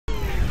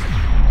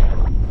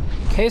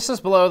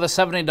Cases below the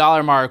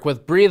 $70 mark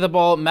with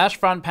breathable mesh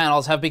front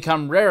panels have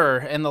become rarer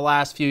in the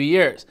last few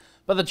years,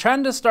 but the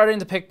trend is starting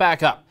to pick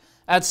back up.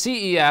 At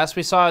CES,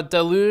 we saw a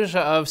deluge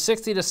of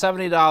 $60 to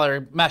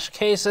 $70 mesh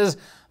cases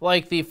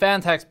like the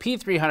Phanteks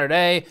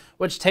P300A,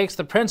 which takes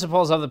the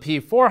principles of the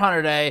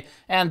P400A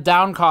and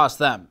downcosts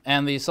them,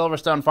 and the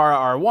Silverstone Fara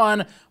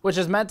R1, which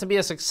is meant to be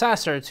a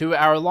successor to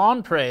our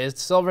long-praised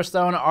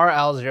Silverstone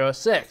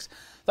RL06.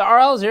 The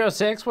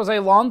RL06 was a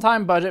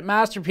long-time budget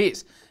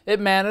masterpiece. It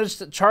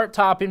managed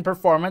chart-topping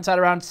performance at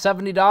around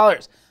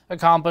 $70,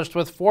 accomplished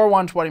with four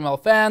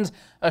 120mm fans,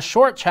 a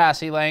short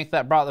chassis length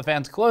that brought the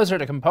fans closer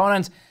to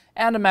components,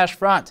 and a mesh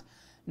front.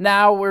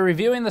 Now we're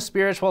reviewing the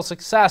spiritual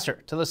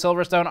successor to the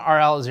Silverstone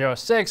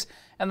RL06,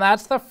 and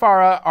that's the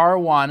Fara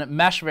R1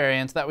 mesh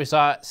variant that we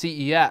saw at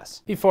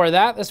CES. Before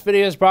that, this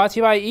video is brought to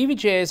you by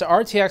EVGA's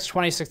RTX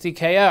 2060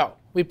 KO.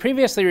 We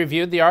previously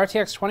reviewed the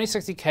RTX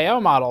 2060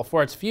 KO model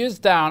for its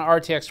fused down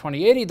RTX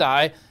 2080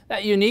 die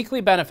that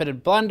uniquely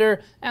benefited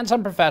Blender and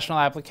some professional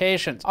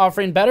applications,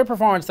 offering better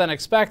performance than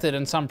expected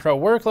in some pro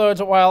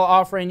workloads while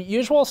offering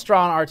usual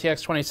strong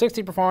RTX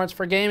 2060 performance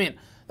for gaming.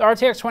 The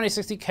RTX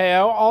 2060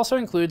 KO also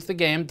includes the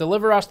game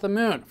Deliver Us the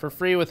Moon for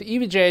free with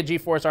EVGA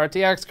GeForce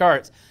RTX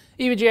cards.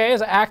 EVGA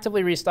is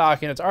actively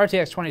restocking its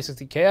RTX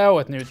 2060 KO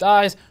with new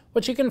dies,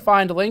 which you can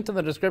find linked in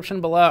the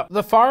description below.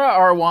 The Fara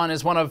R1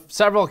 is one of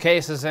several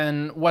cases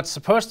in what's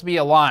supposed to be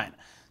a line.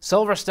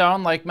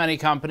 Silverstone, like many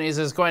companies,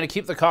 is going to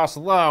keep the cost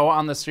low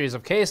on this series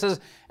of cases,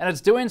 and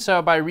it's doing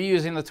so by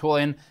reusing the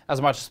tooling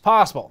as much as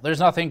possible. There's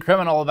nothing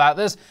criminal about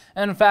this,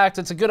 and in fact,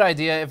 it's a good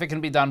idea if it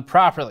can be done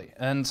properly.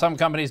 And some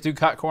companies do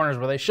cut corners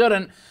where they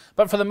shouldn't,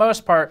 but for the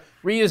most part,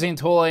 reusing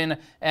tooling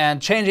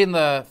and changing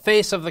the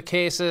face of the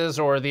cases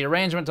or the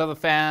arrangement of the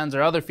fans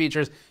or other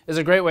features is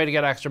a great way to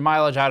get extra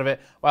mileage out of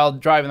it while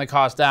driving the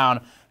cost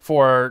down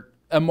for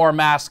a more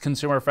mass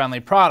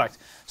consumer-friendly product.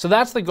 So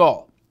that's the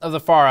goal of the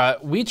Fara.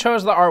 We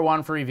chose the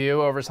R1 for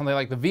review over something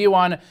like the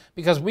V1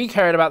 because we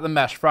cared about the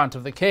mesh front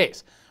of the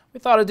case. We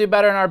thought it'd do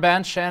better in our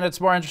bench, and it's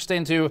more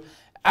interesting to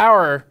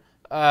our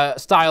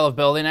style of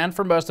building and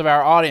for most of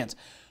our audience.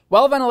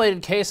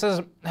 Well-ventilated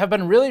cases have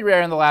been really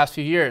rare in the last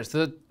few years.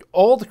 The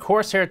old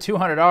Corsair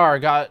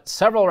 200R got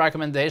several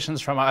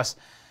recommendations from us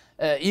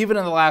even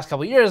in the last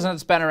couple of years, and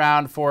it's been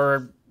around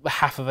for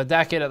half of a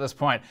decade at this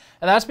point.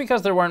 And that's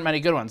because there weren't many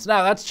good ones.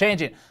 Now that's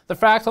changing. The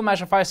Fractal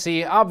Meshify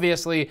C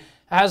obviously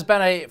has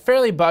been a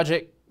fairly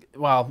budget,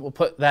 well, we'll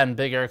put then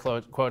bigger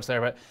quotes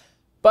there, but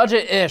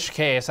budget-ish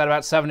case at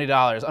about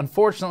 $70.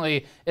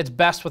 Unfortunately, it's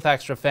best with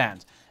extra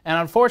fans. And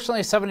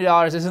unfortunately,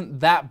 $70 isn't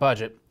that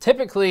budget.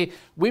 Typically,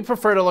 we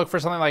prefer to look for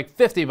something like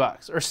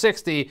 $50 or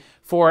 $60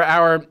 for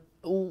our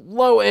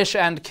low-ish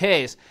end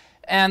case.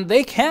 And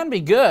they can be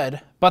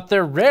good, but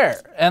they're rare.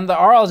 And the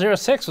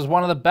RL06 was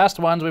one of the best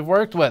ones we've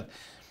worked with.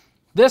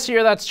 This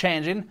year, that's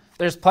changing.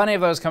 There's plenty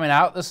of those coming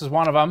out. This is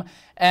one of them.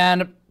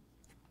 And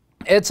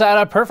it's at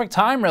a perfect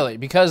time, really,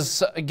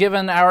 because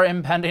given our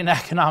impending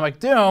economic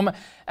doom,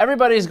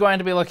 everybody's going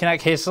to be looking at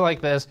cases like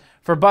this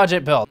for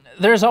budget build.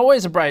 There's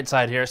always a bright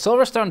side here.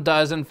 Silverstone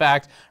does, in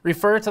fact,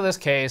 refer to this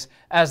case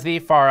as the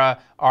Fara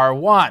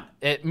R1.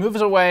 It moves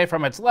away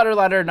from its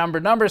letter,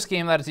 number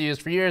scheme that it's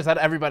used for years that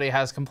everybody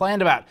has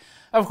complained about.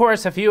 Of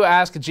course, if you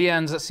ask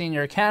GN's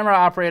senior camera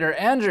operator,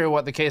 Andrew,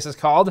 what the case is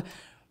called,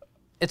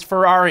 it's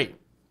Ferrari.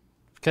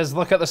 Because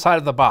look at the side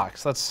of the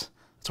box. That's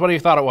what he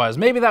thought it was.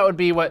 Maybe that would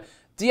be what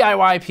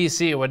DIY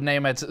PC would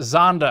name its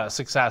Zonda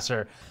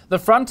successor. The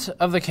front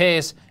of the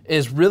case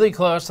is really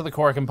close to the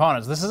core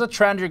components. This is a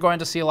trend you're going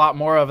to see a lot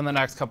more of in the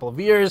next couple of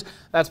years.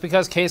 That's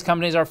because case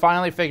companies are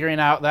finally figuring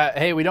out that,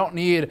 hey, we don't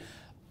need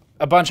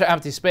a bunch of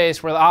empty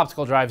space where the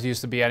optical drives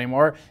used to be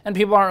anymore, and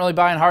people aren't really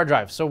buying hard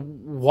drives. So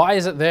why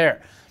is it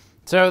there?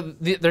 So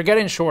they're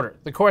getting shorter.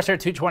 The Corsair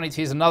 220T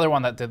is another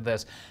one that did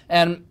this.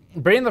 And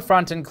bringing the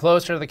front in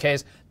closer to the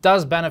case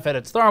does benefit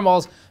its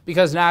thermals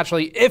because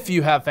naturally, if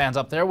you have fans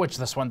up there, which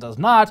this one does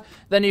not,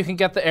 then you can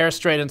get the air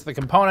straight into the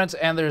components,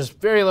 and there's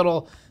very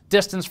little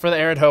distance for the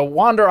air to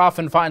wander off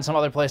and find some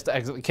other place to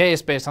exit the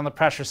case based on the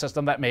pressure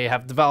system that may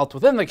have developed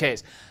within the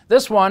case.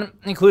 This one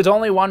includes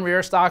only one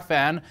rear stock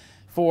fan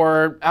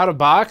for out of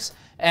box,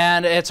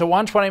 and it's a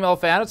 120mm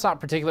fan. It's not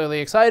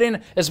particularly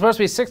exciting. It's supposed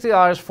to be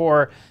 $60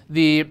 for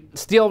the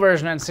steel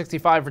version and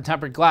 $65 for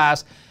tempered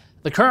glass.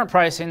 The current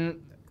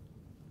pricing,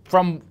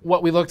 from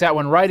what we looked at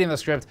when writing the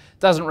script,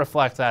 doesn't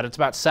reflect that. It's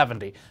about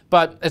 $70.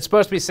 But it's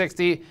supposed to be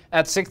 $60.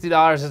 At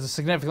 $60, it's a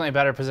significantly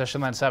better position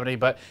than $70.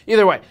 But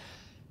either way,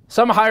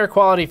 some higher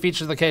quality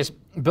features of the case.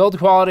 Build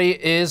quality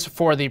is,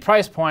 for the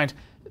price point,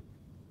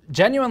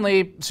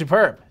 genuinely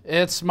superb.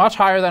 It's much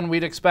higher than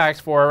we'd expect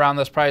for around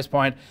this price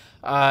point.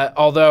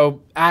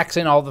 Although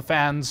axing all the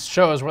fans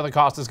shows where the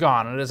cost has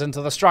gone. It is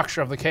into the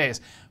structure of the case,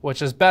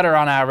 which is better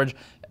on average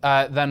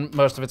than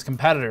most of its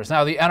competitors.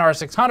 Now, the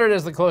NR600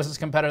 is the closest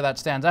competitor that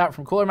stands out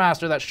from Cooler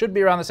Master. That should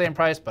be around the same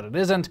price, but it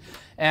isn't.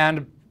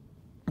 And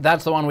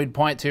that's the one we'd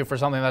point to for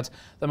something that's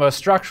the most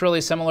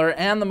structurally similar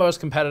and the most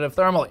competitive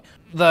thermally.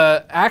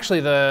 Actually,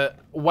 the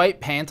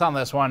white paint on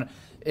this one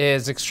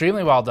is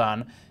extremely well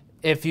done.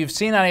 If you've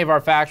seen any of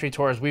our factory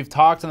tours, we've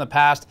talked in the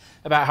past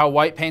about how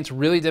white paint's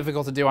really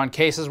difficult to do on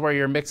cases where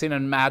you're mixing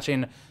and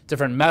matching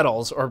different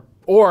metals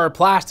or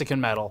plastic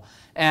and metal.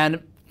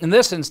 And in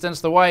this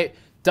instance, the white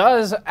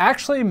does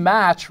actually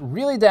match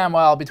really damn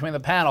well between the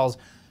panels,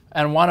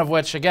 and one of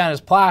which, again,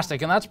 is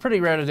plastic, and that's pretty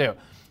rare to do.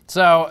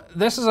 So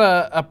this is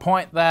a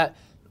point that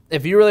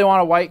if you really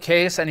want a white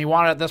case and you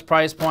want it at this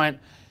price point,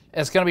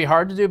 it's going to be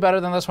hard to do better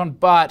than this one,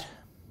 but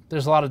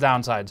there's a lot of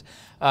downsides.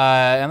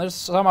 And there's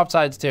some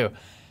upsides too.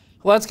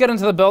 Let's get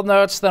into the build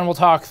notes, then we'll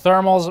talk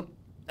thermals, and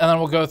then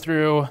we'll go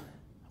through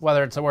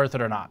whether it's worth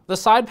it or not. The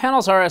side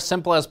panels are as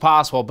simple as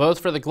possible, both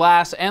for the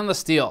glass and the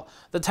steel.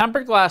 The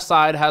tempered glass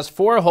side has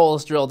 4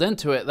 holes drilled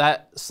into it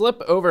that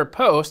slip over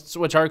posts,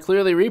 which are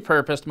clearly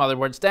repurposed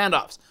motherboard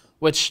standoffs,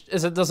 which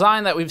is a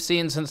design that we've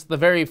seen since the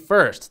very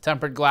first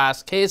tempered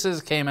glass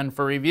cases came in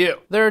for review.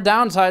 There are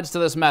downsides to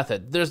this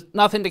method. There's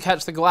nothing to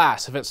catch the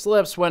glass if it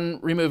slips when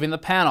removing the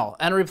panel,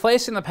 and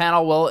replacing the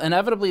panel will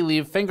inevitably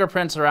leave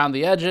fingerprints around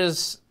the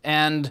edges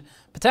and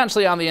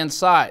potentially on the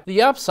inside.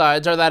 The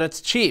upsides are that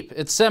it's cheap,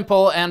 it's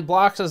simple, and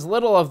blocks as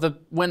little of the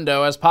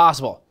window as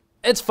possible.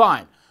 It's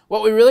fine.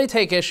 What we really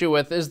take issue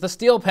with is the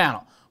steel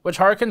panel, which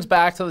harkens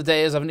back to the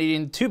days of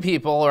needing 2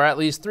 people, or at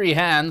least 3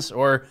 hands,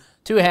 or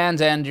 2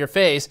 hands and your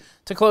face,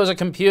 to close a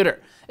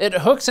computer. It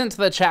hooks into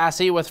the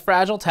chassis with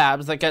fragile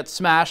tabs that get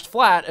smashed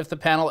flat if the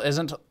panel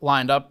isn't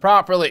lined up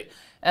properly,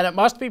 and it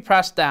must be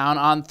pressed down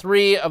on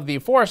 3 of the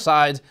 4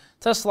 sides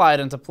to slide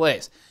into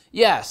place.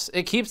 Yes,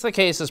 it keeps the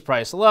case's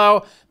price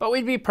low, but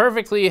we'd be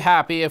perfectly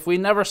happy if we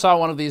never saw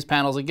one of these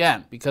panels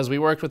again, because we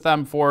worked with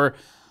them for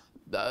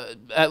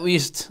at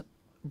least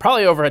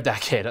probably over a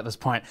decade at this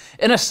point.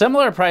 In a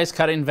similar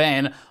price-cutting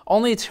vein,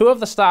 only 2 of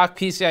the stock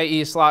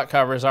PCIe slot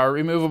covers are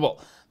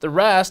removable. The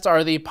rest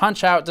are the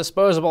punch-out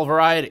disposable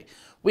variety.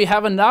 We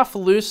have enough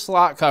loose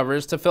slot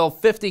covers to fill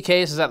 50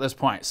 cases at this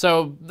point,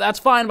 so that's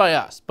fine by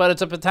us, but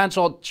it's a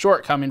potential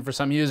shortcoming for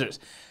some users.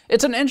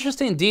 It's an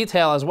interesting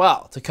detail as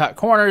well, to cut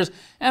corners,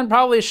 and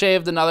probably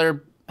shaved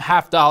another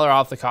 $50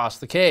 off the cost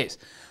of the case.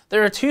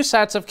 There are 2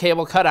 sets of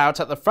cable cutouts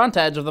at the front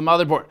edge of the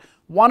motherboard,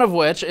 one of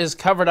which is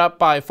covered up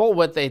by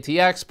full-width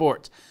ATX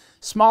ports.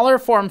 Smaller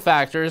form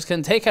factors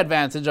can take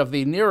advantage of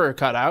the nearer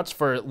cutouts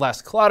for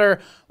less clutter,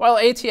 while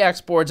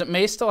ATX boards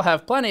may still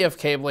have plenty of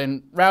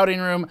cabling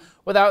routing room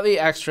without the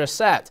extra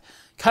set.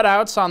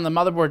 Cutouts on the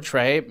motherboard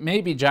tray may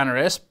be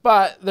generous,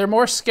 but they're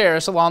more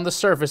scarce along the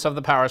surface of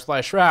the power supply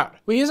shroud.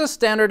 We use a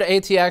standard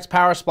ATX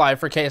power supply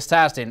for case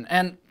testing,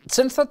 and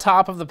since the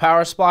top of the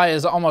power supply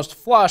is almost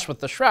flush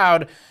with the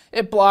shroud,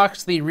 it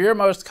blocks the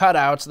rearmost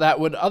cutouts that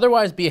would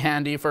otherwise be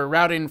handy for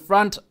routing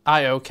front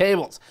I/O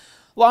cables.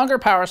 Longer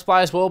power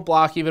supplies will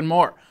block even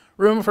more.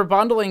 Room for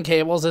bundling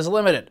cables is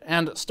limited,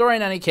 and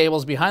storing any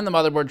cables behind the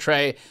motherboard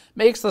tray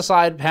makes the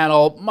side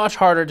panel much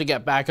harder to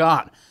get back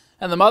on.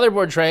 And the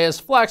motherboard tray is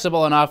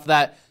flexible enough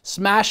that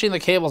smashing the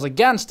cables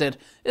against it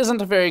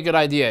isn't a very good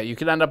idea. You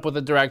could end up with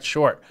a direct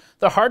short.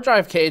 The hard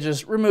drive cage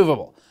is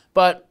removable,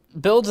 but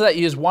builds that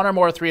use 1 or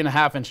more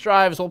 3.5-inch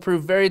drives will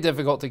prove very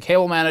difficult to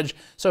cable manage,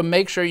 so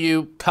make sure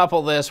you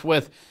couple this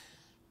with,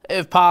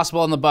 if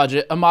possible in the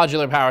budget, a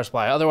modular power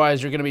supply.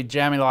 Otherwise, you're going to be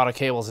jamming a lot of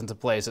cables into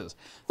places.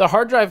 The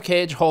hard drive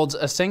cage holds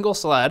a single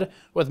sled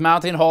with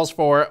mounting holes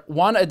for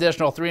 1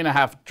 additional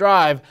 3.5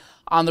 drive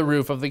on the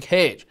roof of the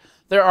cage.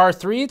 There are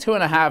 3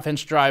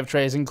 2.5-inch drive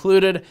trays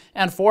included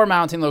and 4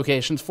 mounting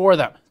locations for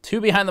them, 2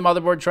 behind the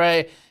motherboard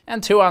tray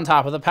and 2 on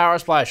top of the power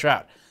supply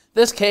shroud.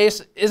 This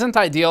case isn't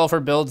ideal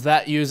for builds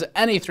that use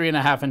any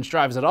 3.5-inch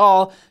drives at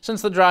all,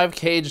 since the drive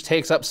cage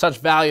takes up such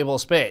valuable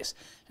space,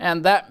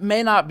 and that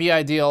may not be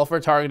ideal for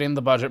targeting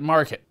the budget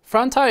market.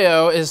 Front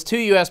I/O is 2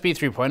 USB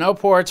 3.0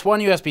 ports,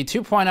 1 USB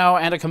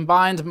 2.0, and a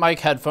combined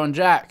mic headphone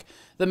jack.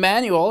 The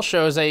manual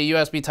shows a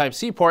USB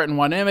Type-C port in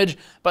one image,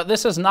 but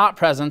this is not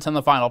present in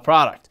the final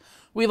product.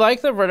 We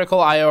like the vertical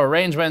I/O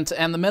arrangement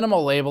and the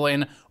minimal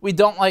labeling. We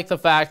don't like the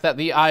fact that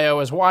the I/O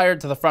is wired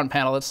to the front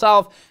panel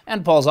itself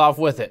and pulls off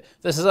with it.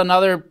 This is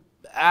another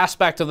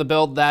aspect of the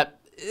build that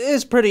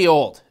is pretty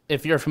old,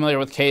 if you're familiar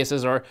with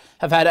cases or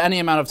have had any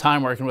amount of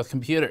time working with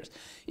computers.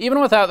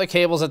 Even without the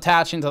cables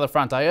attaching to the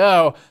front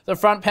I/O, the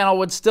front panel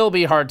would still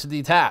be hard to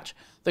detach.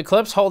 The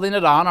clips holding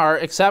it on are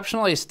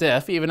exceptionally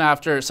stiff, even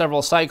after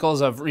several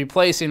cycles of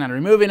replacing and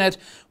removing it.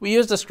 We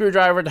used a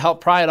screwdriver to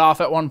help pry it off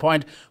at one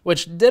point,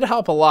 which did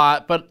help a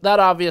lot, but that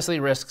obviously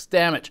risks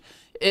damage.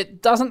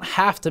 It doesn't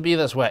have to be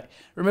this way.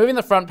 Removing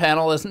the front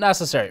panel is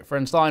necessary for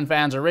installing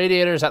fans or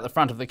radiators at the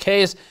front of the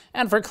case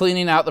and for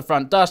cleaning out the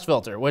front dust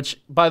filter,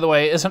 which, by the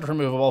way, isn't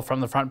removable from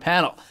the front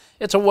panel.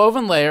 It's a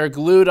woven layer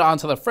glued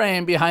onto the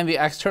frame behind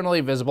the externally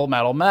visible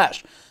metal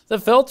mesh. The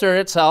filter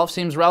itself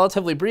seems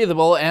relatively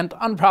breathable and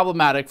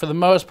unproblematic for the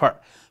most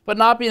part, but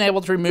not being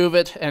able to remove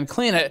it and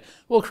clean it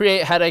will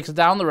create headaches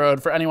down the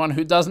road for anyone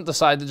who doesn't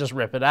decide to just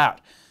rip it out.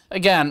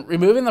 Again,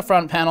 removing the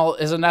front panel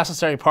is a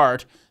necessary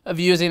part of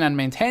using and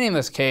maintaining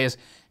this case,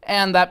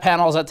 and that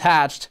panel is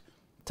attached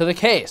to the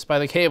case by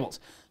the cables.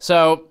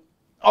 So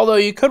Although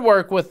you could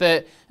work with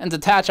it and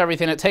detach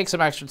everything, it takes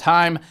some extra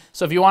time,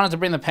 so if you wanted to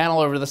bring the panel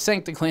over to the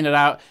sink to clean it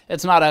out,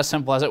 it's not as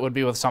simple as it would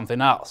be with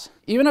something else.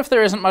 Even if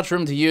there isn't much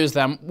room to use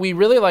them, we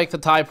really like the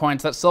tie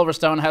points that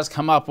Silverstone has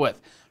come up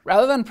with.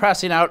 Rather than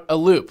pressing out a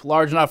loop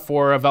large enough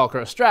for a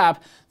Velcro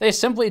strap, they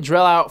simply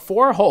drill out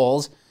 4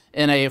 holes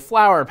in a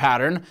flower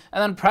pattern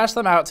and then press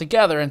them out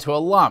together into a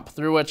lump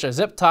through which a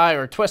zip tie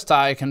or twist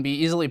tie can be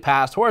easily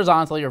passed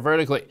horizontally or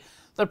vertically.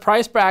 The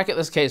price bracket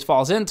this case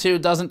falls into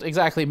doesn't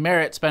exactly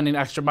merit spending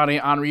extra money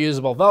on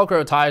reusable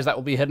Velcro ties that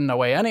will be hidden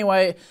away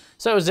anyway,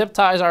 so zip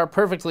ties are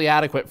perfectly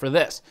adequate for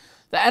this.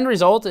 The end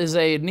result is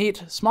a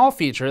neat, small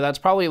feature that's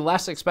probably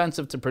less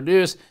expensive to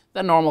produce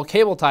than normal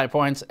cable tie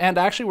points and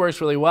actually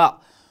works really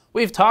well.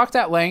 We've talked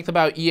at length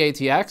about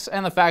EATX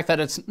and the fact that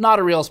it's not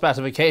a real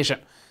specification.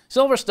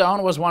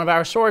 Silverstone was one of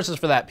our sources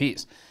for that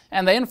piece,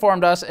 and they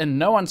informed us in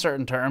no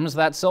uncertain terms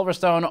that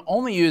Silverstone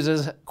only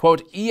uses,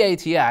 quote,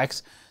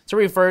 EATX to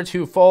refer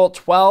to full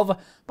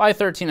 12 by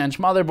 13-inch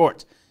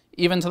motherboards,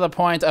 even to the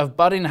point of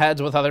butting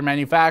heads with other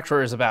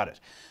manufacturers about it.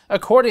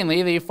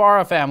 Accordingly, the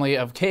Fara family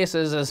of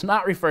cases is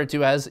not referred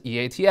to as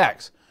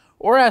EATX,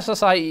 or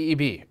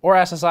SSI-EEB, or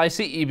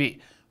SSI-CEB,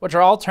 which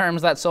are all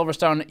terms that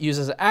Silverstone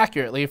uses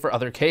accurately for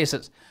other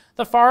cases.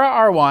 The Fara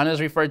R1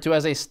 is referred to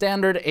as a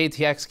standard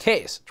ATX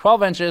case,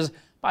 12 inches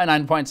by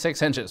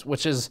 9.6 inches,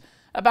 which is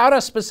about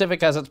as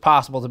specific as it's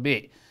possible to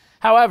be.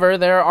 However,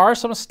 there are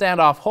some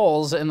standoff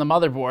holes in the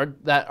motherboard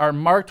that are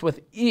marked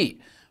with E,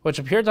 which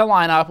appear to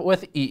line up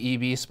with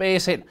EEB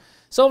spacing.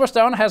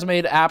 Silverstone has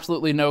made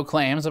absolutely no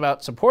claims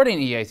about supporting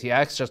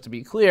EATX, just to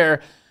be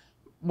clear,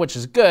 which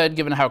is good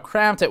given how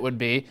cramped it would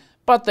be,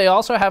 but they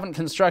also haven't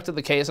constructed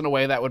the case in a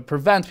way that would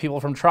prevent people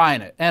from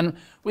trying it. And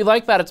we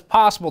like that it's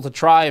possible to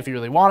try if you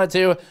really wanted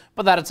to,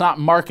 but that it's not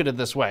marketed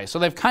this way. So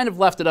they've kind of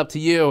left it up to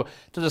you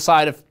to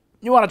decide if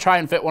you want to try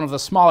and fit one of the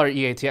smaller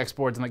EATX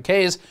boards in the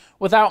case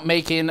without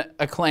making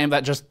a claim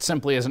that just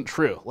simply isn't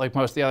true, like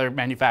most of the other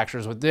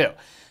manufacturers would do.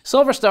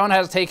 Silverstone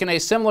has taken a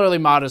similarly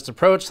modest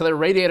approach to their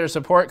radiator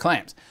support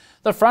claims.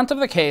 The front of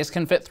the case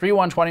can fit 3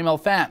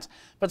 120mm fans,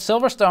 but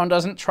Silverstone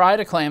doesn't try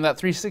to claim that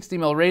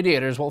 360mm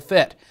radiators will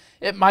fit.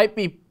 It might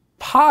be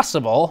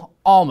possible,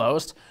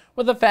 almost,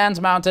 with the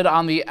fans mounted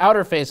on the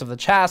outer face of the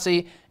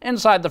chassis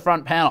inside the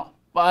front panel,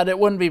 but it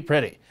wouldn't be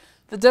pretty.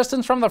 The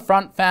distance from the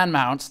front fan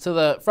mounts to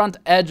the front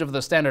edge of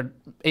the standard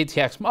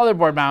ATX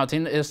motherboard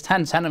mounting is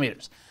 10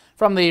 centimeters.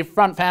 From the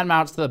front fan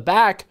mounts to the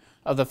back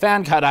of the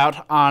fan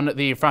cutout on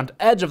the front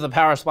edge of the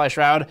power supply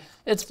shroud,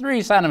 it's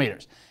 3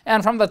 centimeters.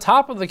 And from the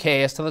top of the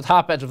case to the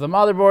top edge of the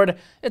motherboard,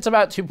 it's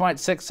about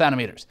 2.6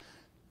 centimeters.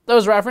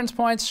 Those reference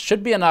points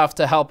should be enough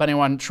to help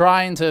anyone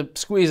trying to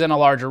squeeze in a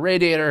larger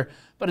radiator,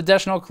 but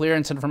additional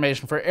clearance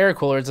information for air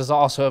coolers is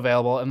also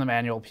available in the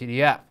manual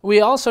PDF.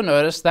 We also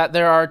noticed that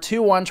there are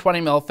 2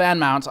 120mm fan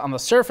mounts on the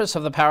surface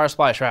of the power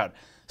supply shroud.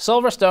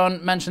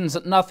 Silverstone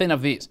mentions nothing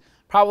of these,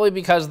 probably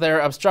because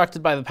they're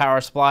obstructed by the power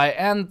supply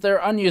and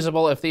they're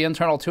unusable if the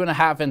internal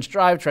 2.5-inch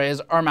drive trays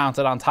are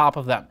mounted on top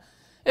of them.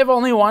 If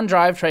only one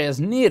drive tray is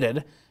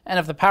needed, and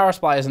if the power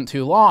supply isn't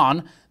too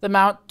long, the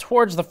mount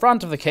towards the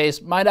front of the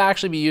case might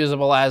actually be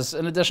usable as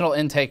an additional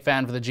intake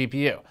fan for the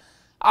GPU.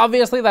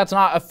 Obviously, that's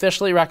not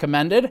officially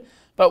recommended,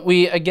 but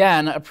we,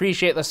 again,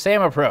 appreciate the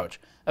same approach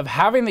of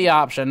having the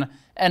option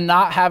and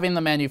not having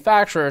the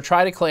manufacturer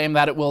try to claim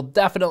that it will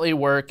definitely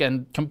work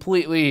and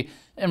completely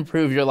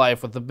improve your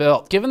life with the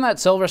build. Given that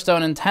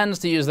Silverstone intends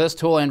to use this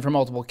tooling for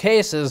multiple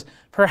cases,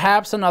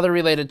 perhaps another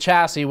related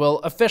chassis will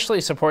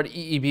officially support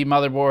EEB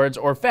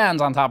motherboards or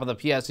fans on top of the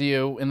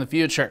PSU in the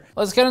future.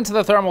 Let's get into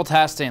the thermal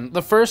testing.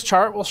 The first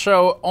chart will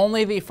show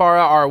only the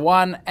Fara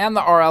R1 and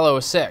the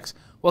RL06.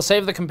 We'll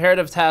save the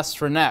comparative tests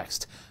for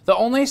next. The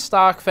only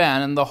stock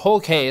fan in the whole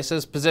case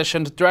is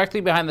positioned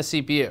directly behind the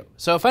CPU,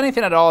 so if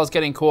anything at all is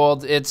getting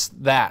cooled, it's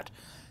that.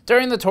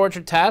 During the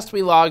torture test,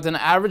 we logged an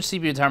average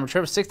CPU temperature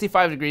of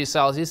 65 degrees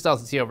Celsius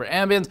delta T over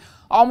ambient,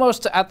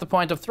 almost at the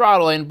point of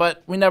throttling,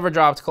 but we never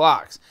dropped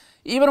clocks.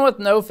 Even with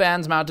no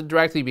fans mounted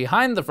directly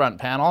behind the front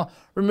panel,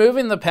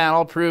 removing the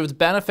panel proved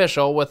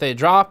beneficial with a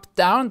drop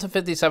down to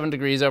 57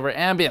 degrees over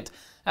ambient,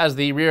 as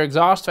the rear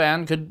exhaust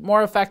fan could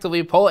more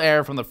effectively pull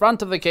air from the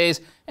front of the case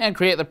and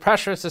create the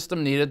pressure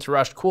system needed to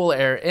rush cool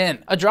air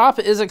in. A drop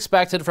is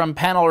expected from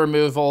panel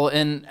removal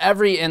in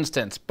every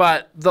instance,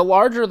 but the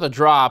larger the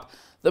drop,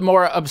 the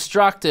more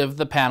obstructive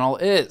the panel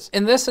is.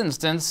 In this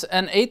instance,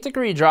 an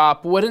 8-degree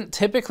drop wouldn't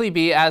typically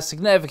be as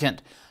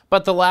significant,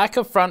 but the lack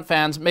of front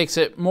fans makes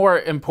it more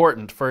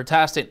important for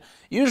testing.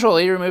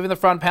 Usually, removing the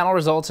front panel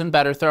results in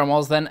better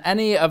thermals than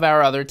any of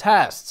our other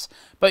tests,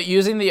 but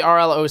using the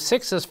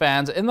RL06's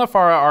fans in the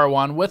Fara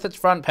R1 with its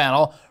front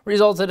panel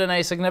resulted in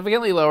a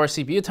significantly lower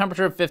CPU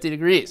temperature of 50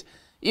 degrees,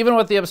 even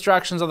with the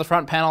obstructions of the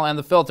front panel and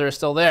the filter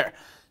still there.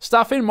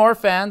 Stuffing more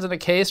fans in a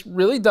case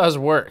really does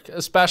work,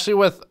 especially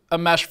with a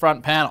mesh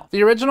front panel.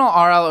 The original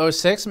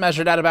RL06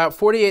 measured at about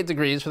 48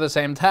 degrees for the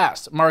same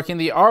test, marking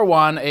the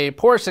R1 a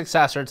poor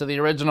successor to the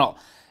original.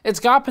 It's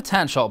got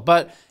potential,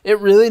 but it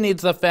really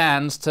needs the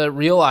fans to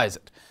realize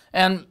it.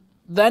 And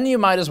then you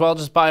might as well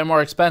just buy a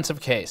more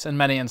expensive case in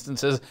many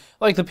instances,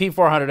 like the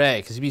P300A,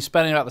 because you'd be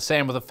spending about the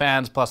same with the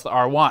fans plus the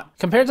R1.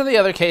 Compared to the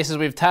other cases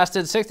we've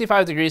tested,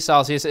 65 degrees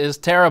Celsius is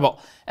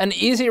terrible. An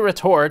easy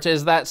retort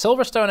is that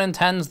Silverstone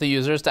intends the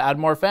users to add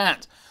more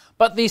fans.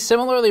 But the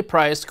similarly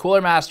priced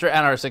Cooler Master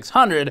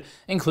NR600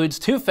 includes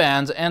 2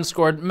 fans and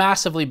scored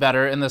massively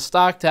better in the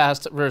stock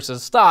test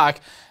versus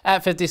stock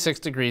at 56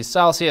 degrees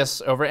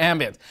Celsius over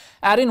ambient.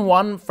 Adding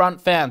 1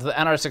 front fan to the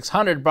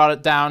NR600 brought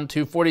it down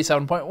to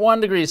 47.1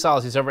 degrees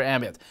Celsius over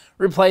ambient.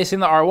 Replacing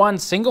the R1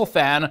 single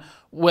fan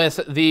with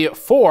the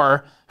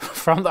 4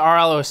 from the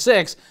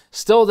RL06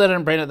 still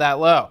didn't bring it that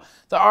low.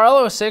 The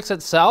RL06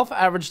 itself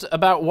averaged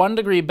about 1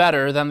 degree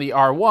better than the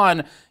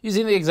R1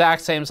 using the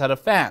exact same set of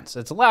fans.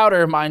 It's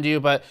louder, mind you,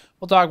 but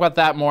we'll talk about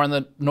that more in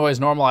the noise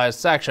normalized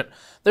section.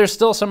 There's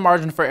still some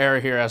margin for error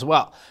here as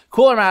well.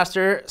 Cooler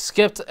Master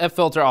skipped a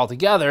filter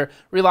altogether,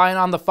 relying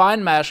on the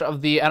fine mesh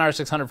of the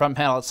NR600 front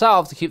panel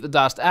itself to keep the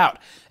dust out.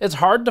 It's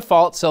hard to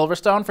fault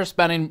Silverstone for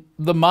spending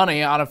the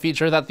money on a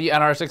feature that the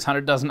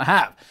NR600 doesn't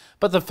have.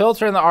 But the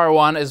filter in the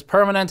R1 is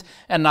permanent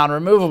and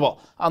non-removable.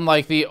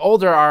 Unlike the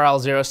older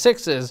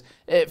RL06s,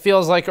 it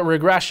feels like a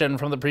regression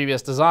from the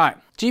previous design.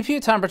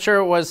 GPU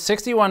temperature was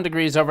 61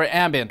 degrees over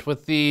ambient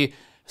with the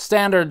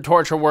standard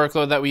torture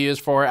workload that we use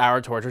for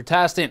our torture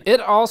testing. It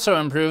also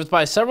improved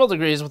by several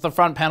degrees with the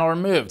front panel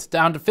removed,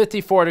 down to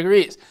 54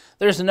 degrees.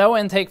 There's no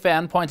intake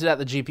fan pointed at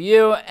the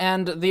GPU,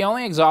 and the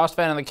only exhaust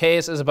fan in the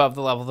case is above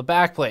the level of the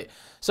backplate.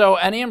 So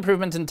any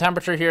improvement in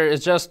temperature here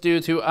is just due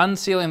to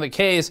unsealing the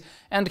case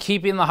and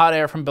keeping the hot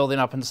air from building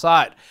up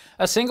inside.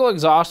 A single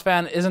exhaust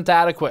fan isn't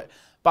adequate.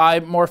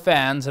 Buy more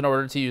fans in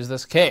order to use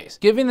this case.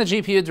 Giving the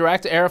GPU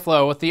direct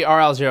airflow with the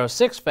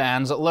RL06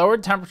 fans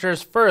lowered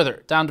temperatures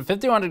further, down to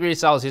 51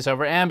 degrees Celsius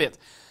over ambient.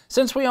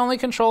 Since we only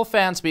control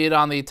fan speed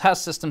on the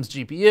test system's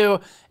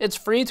GPU, it's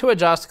free to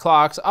adjust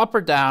clocks up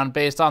or down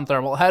based on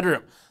thermal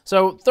headroom.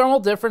 So thermal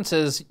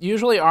differences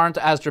usually aren't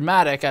as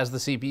dramatic as the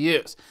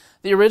CPUs.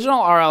 The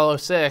original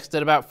RL06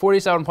 did about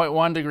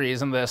 47.1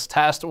 degrees in this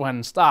test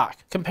when stock.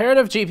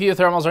 Comparative GPU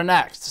thermals are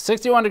next.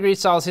 61 degrees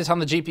Celsius on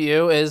the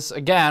GPU is,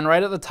 again,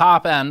 right at the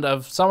top end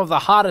of some of the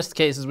hottest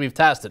cases we've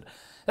tested.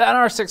 The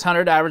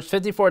NR600 averaged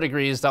 54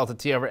 degrees delta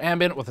T over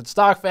ambient with its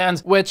stock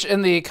fans, which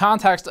in the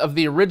context of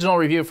the original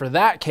review for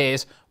that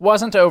case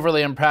wasn't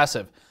overly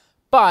impressive.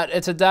 But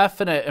it's a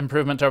definite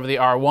improvement over the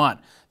R1.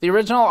 The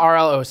original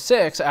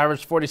RL06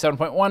 averaged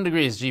 47.1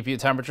 degrees GPU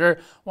temperature,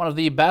 one of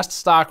the best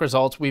stock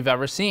results we've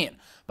ever seen.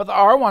 But the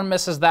R1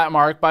 misses that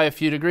mark by a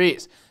few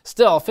degrees.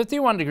 Still,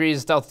 51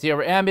 degrees delta T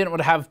over ambient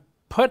would have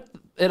put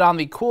it on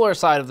the cooler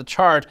side of the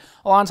chart,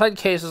 alongside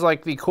cases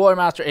like the Cooler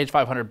Master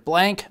H500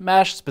 blank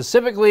mesh,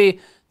 specifically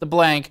the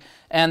blank,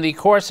 and the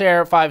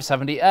Corsair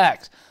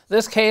 570X.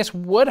 This case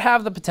would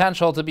have the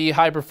potential to be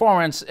high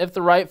performance if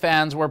the right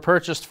fans were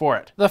purchased for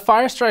it. The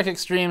Firestrike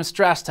Extreme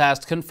stress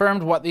test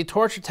confirmed what the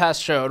torture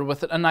test showed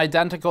with an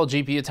identical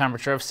GPU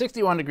temperature of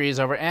 61 degrees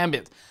over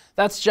ambient.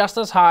 That's just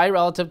as high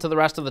relative to the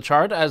rest of the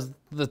chart as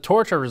the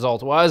torture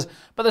result was,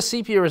 but the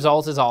CPU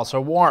result is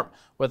also warm,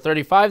 with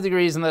 35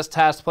 degrees in this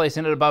test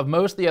placing it above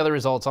most of the other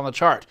results on the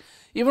chart.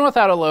 Even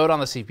without a load on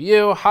the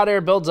CPU, hot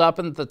air builds up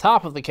at the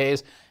top of the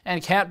case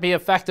and can't be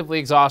effectively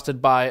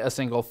exhausted by a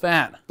single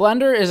fan.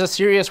 Blender is a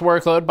serious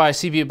workload by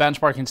CPU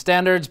benchmarking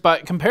standards,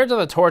 but compared to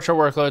the torture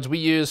workloads we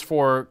use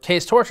for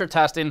case torture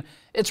testing,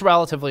 it's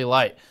relatively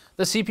light.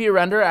 The CPU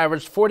render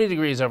averaged 40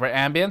 degrees over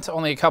ambient,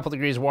 only a couple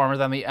degrees warmer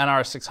than the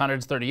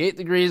NR600's 38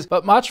 degrees,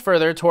 but much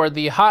further toward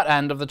the hot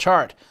end of the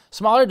chart.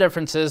 Smaller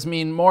differences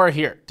mean more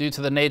here, due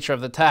to the nature of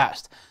the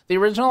test. The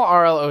original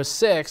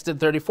RL06 did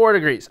 34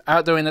 degrees,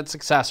 outdoing its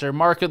successor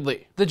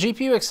markedly. The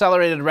GPU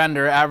accelerated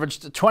render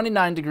averaged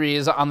 29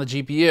 degrees on the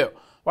GPU,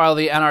 while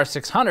the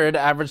NR600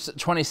 averaged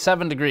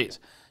 27 degrees.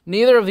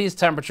 Neither of these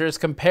temperatures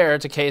compare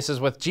to cases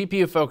with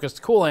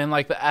GPU-focused cooling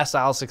like the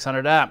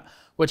SL600M,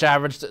 which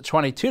averaged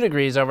 22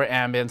 degrees over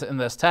ambient in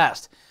this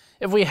test.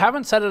 If we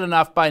haven't said it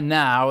enough by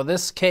now,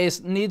 this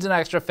case needs an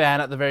extra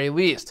fan at the very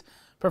least,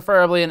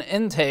 preferably an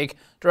intake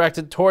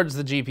directed towards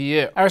the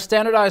GPU. Our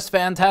standardized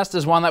fan test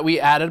is one that we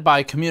added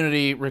by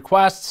community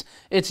requests.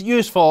 It's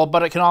useful,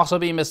 but it can also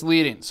be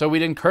misleading, so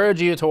we'd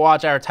encourage you to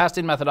watch our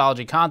testing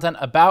methodology content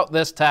about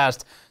this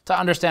test to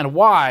understand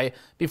why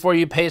before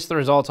you paste the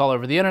results all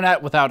over the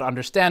internet without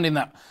understanding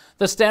them.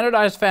 The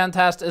standardized fan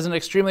test is an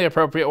extremely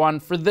appropriate one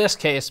for this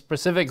case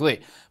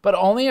specifically, but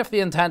only if the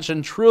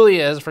intention truly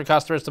is for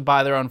customers to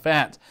buy their own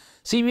fans.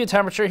 CPU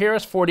temperature here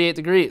is 48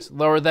 degrees,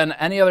 lower than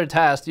any other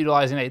test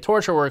utilizing a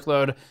torture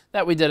workload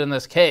that we did in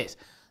this case.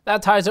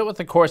 That ties it with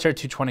the Corsair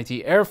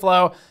 220T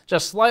airflow,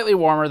 just slightly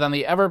warmer than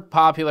the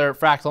ever-popular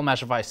Fractal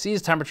Mesh of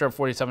IC's temperature of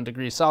 47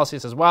 degrees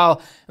Celsius as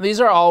well, and these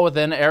are all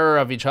within error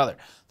of each other.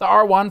 The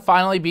R1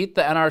 finally beat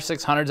the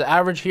NR600's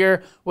average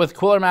here, with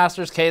Cooler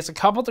Master's case a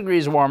couple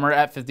degrees warmer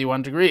at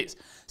 51 degrees.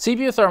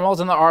 CPU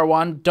thermals in the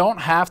R1 don't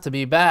have to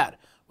be bad.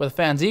 With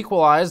fans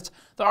equalized,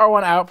 the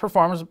R1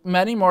 outperforms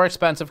many more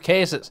expensive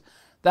cases.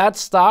 That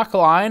stock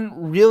line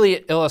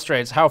really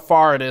illustrates how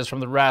far it is from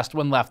the rest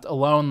when left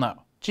alone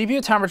though.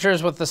 GPU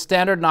temperatures with the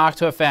standard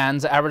Noctua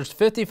fans averaged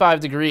 55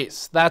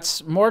 degrees.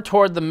 That's more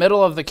toward the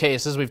middle of the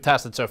cases we've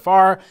tested so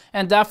far,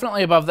 and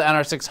definitely above the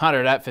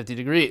NR600 at 50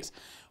 degrees.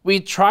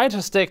 We tried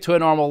to stick to a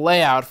normal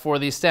layout for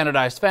the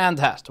standardized fan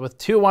test, with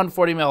two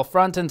 140mm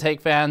front intake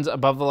fans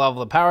above the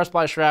level of the power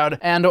supply shroud,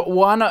 and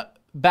one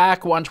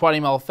back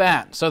 120mm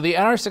fan. So the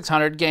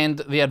NR600 gained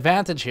the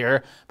advantage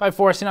here by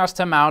forcing us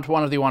to mount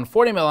one of the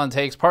 140mm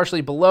intakes partially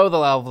below the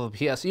level of the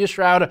PSU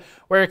shroud,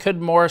 where it could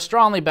more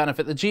strongly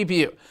benefit the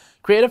GPU.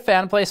 Creative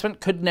fan placement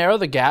could narrow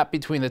the gap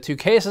between the two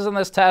cases in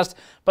this test,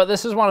 but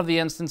this is one of the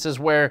instances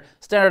where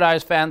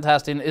standardized fan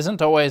testing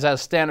isn't always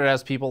as standard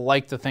as people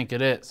like to think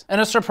it is.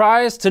 And a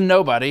surprise to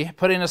nobody,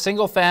 putting a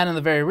single fan in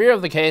the very rear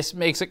of the case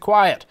makes it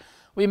quiet.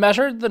 We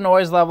measured the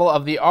noise level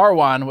of the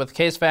R1 with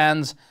case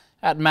fans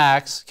at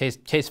max,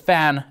 case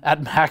fan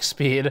at max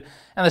speed,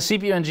 and the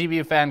CPU and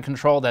GPU fan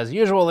controlled as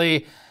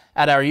usually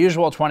at our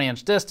usual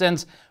 20-inch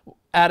distance,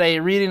 at a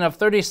reading of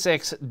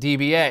 36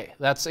 dBA.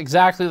 That's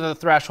exactly the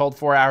threshold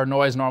for our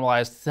noise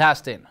normalized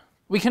testing.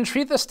 We can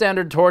treat the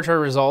standard torture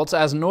results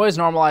as noise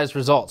normalized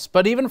results,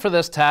 but even for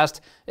this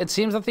test, it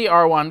seems that the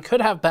R1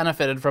 could have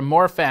benefited from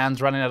more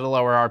fans running at a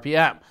lower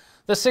RPM.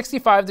 The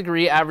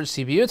 65-degree average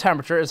CPU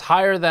temperature is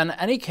higher than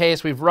any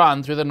case we've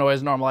run through the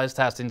noise normalized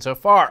testing so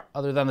far,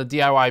 other than the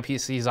DIY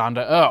PC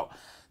Zonda O.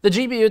 The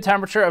GPU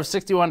temperature of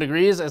 61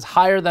 degrees is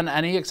higher than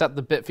any except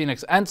the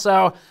Phanteks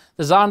Enso.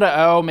 The Zonda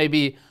O may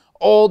be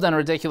old and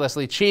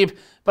ridiculously cheap,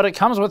 but it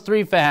comes with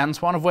 3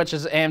 fans, one of which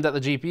is aimed at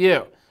the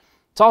GPU.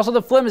 It's also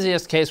the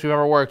flimsiest case we've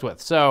ever worked with,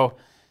 so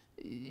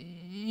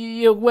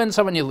you win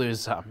some and you lose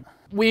some.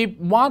 We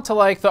want to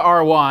like the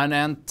R1,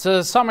 and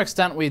to some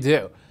extent we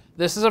do.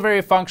 This is a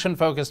very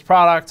function-focused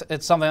product.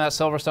 It's something that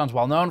Silverstone's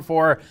well known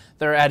for.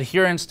 Their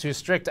adherence to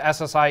strict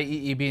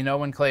SSI EEB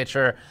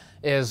nomenclature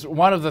is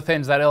one of the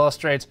things that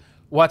illustrates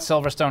what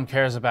Silverstone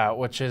cares about,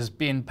 which is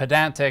being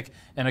pedantic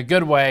in a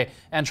good way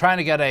and trying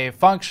to get a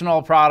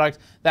functional product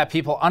that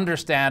people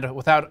understand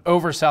without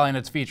overselling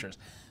its features.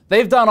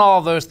 They've done all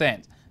of those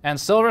things, and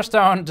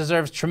Silverstone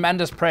deserves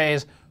tremendous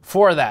praise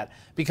for that,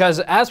 because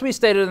as we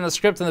stated in the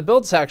script in the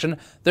build section,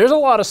 there's a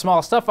lot of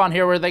small stuff on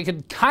here where they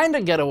could kind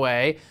of get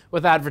away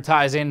with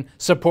advertising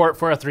support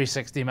for a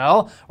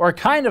 360mm, or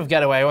kind of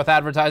get away with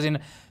advertising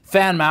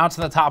fan mounts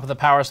on the top of the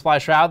power supply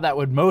shroud that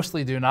would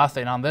mostly do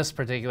nothing on this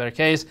particular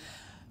case.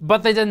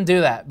 But they didn't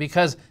do that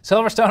because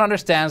Silverstone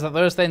understands that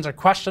those things are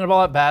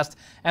questionable at best,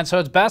 and so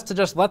it's best to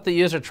just let the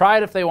user try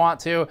it if they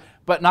want to,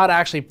 but not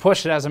actually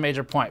push it as a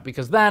major point,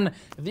 because then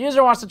if the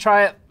user wants to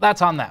try it,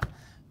 that's on them.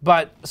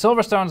 But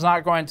Silverstone's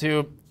not going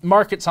to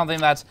market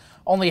something that's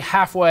only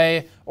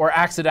halfway or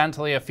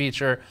accidentally a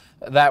feature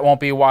that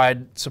won't be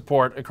wide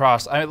support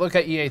across. I mean, look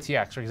at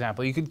EATX, for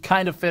example. You could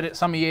kind of fit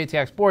some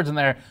EATX boards in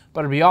there,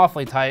 but it'd be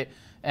awfully tight,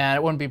 and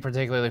it wouldn't be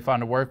particularly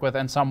fun to work with,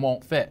 and some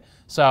won't fit.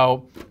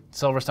 So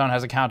Silverstone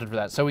has accounted for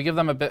that. So we give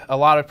them a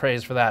lot of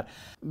praise for that.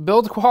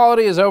 Build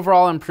quality is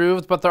overall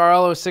improved, but the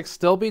RL06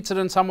 still beats it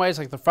in some ways.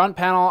 Like the front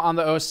panel on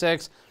the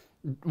 06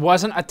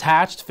 wasn't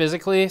attached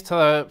physically to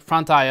the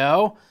front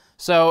I/O,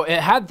 so it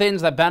had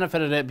things that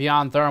benefited it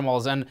beyond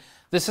thermals. And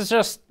this is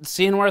just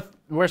seeing where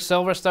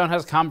Silverstone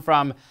has come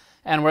from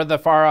and where the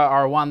Fara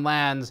R1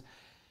 lands.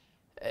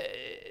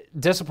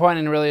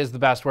 Disappointing really is the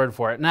best word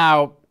for it.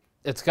 Now,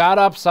 it's got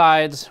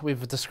upsides.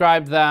 We've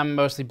described them,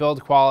 mostly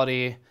build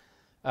quality,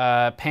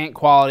 paint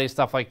quality,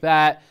 stuff like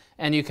that.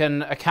 And you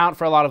can account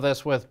for a lot of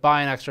this with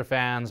buying extra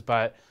fans,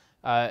 but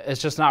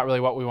it's just not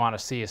really what we want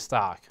to see as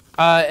stock.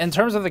 In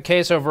terms of the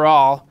case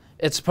overall,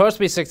 it's supposed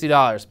to be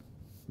 $60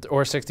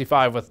 or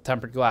 $65 with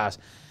tempered glass.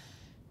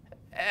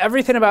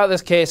 Everything about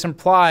this case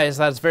implies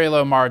that it's very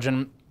low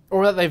margin,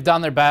 or that they've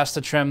done their best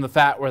to trim the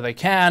fat where they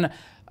can.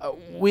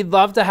 We'd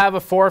love to have a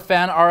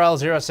 4-fan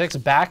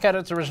RL06 back at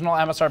its original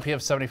MSRP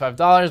of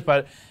 $75,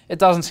 but it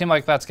doesn't seem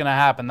like that's going to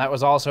happen. That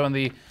was also in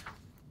the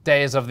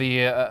days of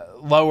the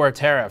lower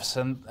tariffs,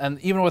 and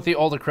even with the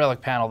old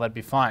acrylic panel, that'd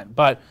be fine.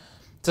 But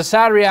it's a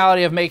sad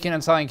reality of making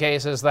and selling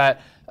cases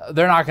that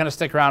they're not going to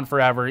stick around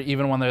forever,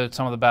 even when they're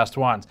some of the best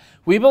ones.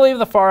 We believe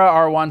the Fara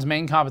R1's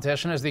main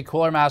competition is the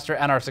Cooler Master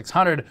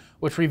NR600,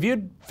 which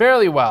reviewed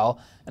fairly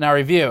well in our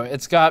review.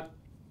 It's got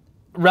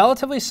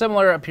relatively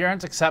similar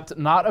appearance, except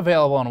not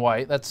available in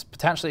white. That's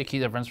potentially a key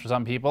difference for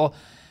some people.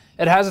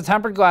 It has a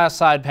tempered glass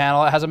side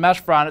panel. It has a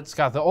mesh front. It's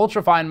got the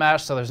ultra-fine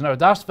mesh, so there's no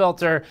dust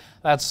filter.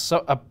 That's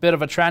a bit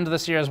of a trend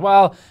this year as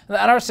well. And the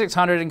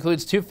NR600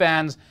 includes 2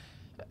 fans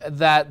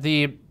that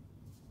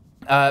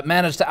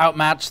managed to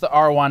outmatch the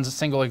R1's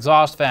single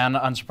exhaust fan,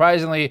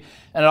 unsurprisingly,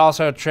 and it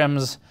also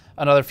trims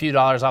another few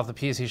dollars off the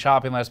PC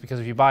shopping list, because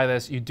if you buy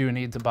this, you do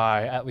need to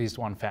buy at least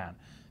 1 fan.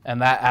 And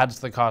that adds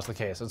to the cost of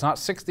the case. It's not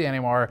 60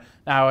 anymore.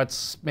 Now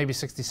it's maybe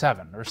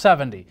 67 or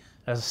 70.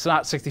 It's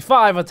not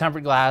 65 with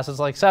tempered glass. It's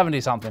like 70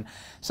 something.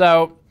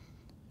 So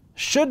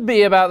should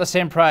be about the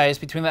same price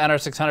between the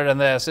NR600 and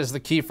this is the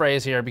key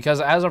phrase here, because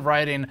as of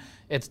writing,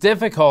 it's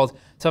difficult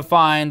to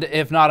find,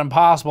 if not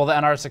impossible, the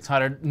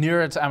NR600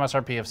 near its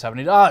MSRP of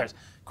 $70.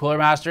 Cooler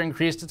Master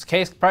increased its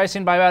case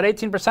pricing by about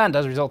 18%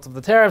 as a result of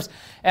the tariffs,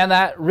 and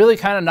that really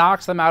kind of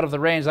knocks them out of the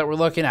range that we're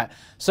looking at.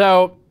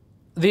 So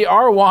the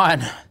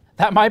R1,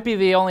 that might be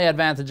the only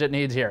advantage it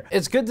needs here.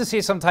 It's good to see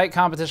some tight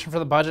competition for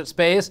the budget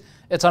space.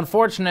 It's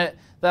unfortunate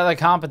that the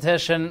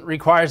competition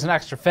requires an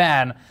extra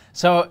fan,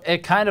 so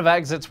it kind of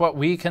exits what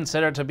we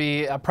consider to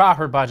be a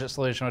proper budget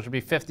solution, which would be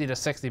 50 to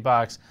 60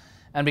 bucks,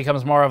 and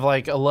becomes more of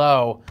like a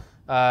low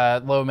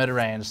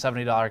mid-range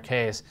 $70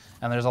 case.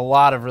 And there's a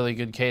lot of really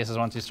good cases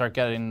once you start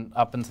getting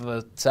up into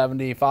the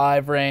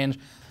 75 range.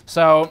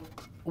 So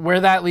where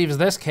that leaves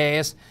this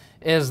case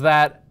is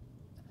that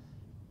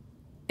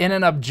in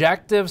an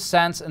objective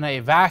sense, in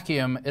a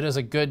vacuum, it is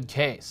a good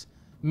case.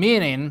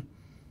 Meaning,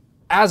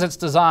 as it's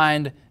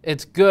designed,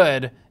 it's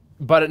good,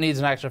 but it needs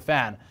an extra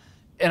fan.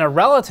 In a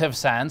relative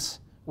sense,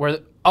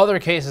 where other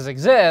cases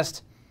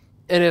exist,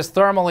 it is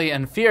thermally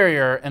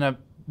inferior in a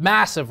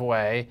massive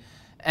way,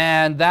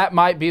 and that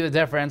might be the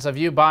difference of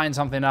you buying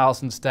something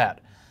else instead.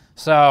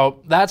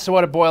 So that's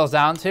what it boils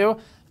down to.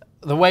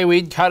 The way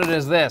we'd cut it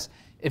is this.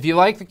 If you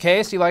like the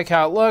case, you like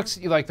how it looks,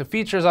 you like the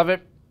features of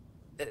it,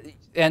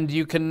 and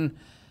you can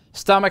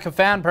stomach a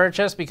fan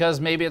purchase because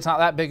maybe it's not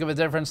that big of a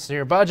difference to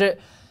your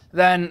budget,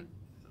 then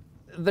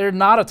there are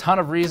not a ton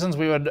of reasons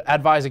we would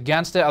advise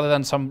against it, other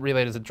than some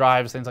related to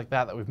drives, things like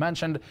that we've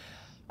mentioned.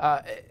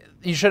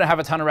 You shouldn't have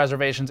a ton of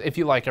reservations if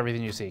you like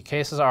everything you see.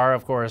 Cases are,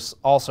 of course,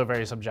 also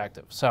very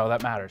subjective, so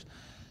that matters.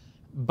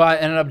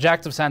 But in an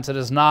objective sense, it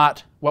is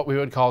not what we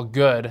would call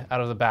good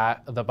out of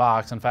the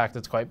box. In fact,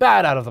 it's quite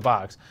bad out of the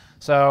box.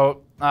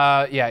 So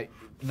yeah,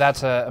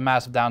 that's a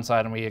massive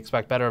downside, and we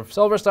expect better of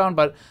Silverstone,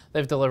 but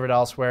they've delivered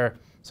elsewhere.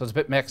 So it's a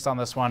bit mixed on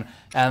this one,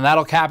 and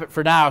that'll cap it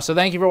for now. So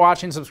thank you for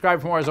watching. Subscribe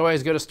for more. As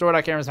always, go to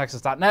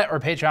store.gamersnexus.net or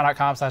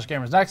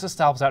patreon.com/gamersnexus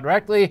to help us out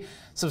directly.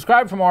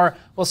 Subscribe for more.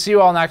 We'll see you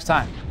all next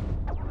time.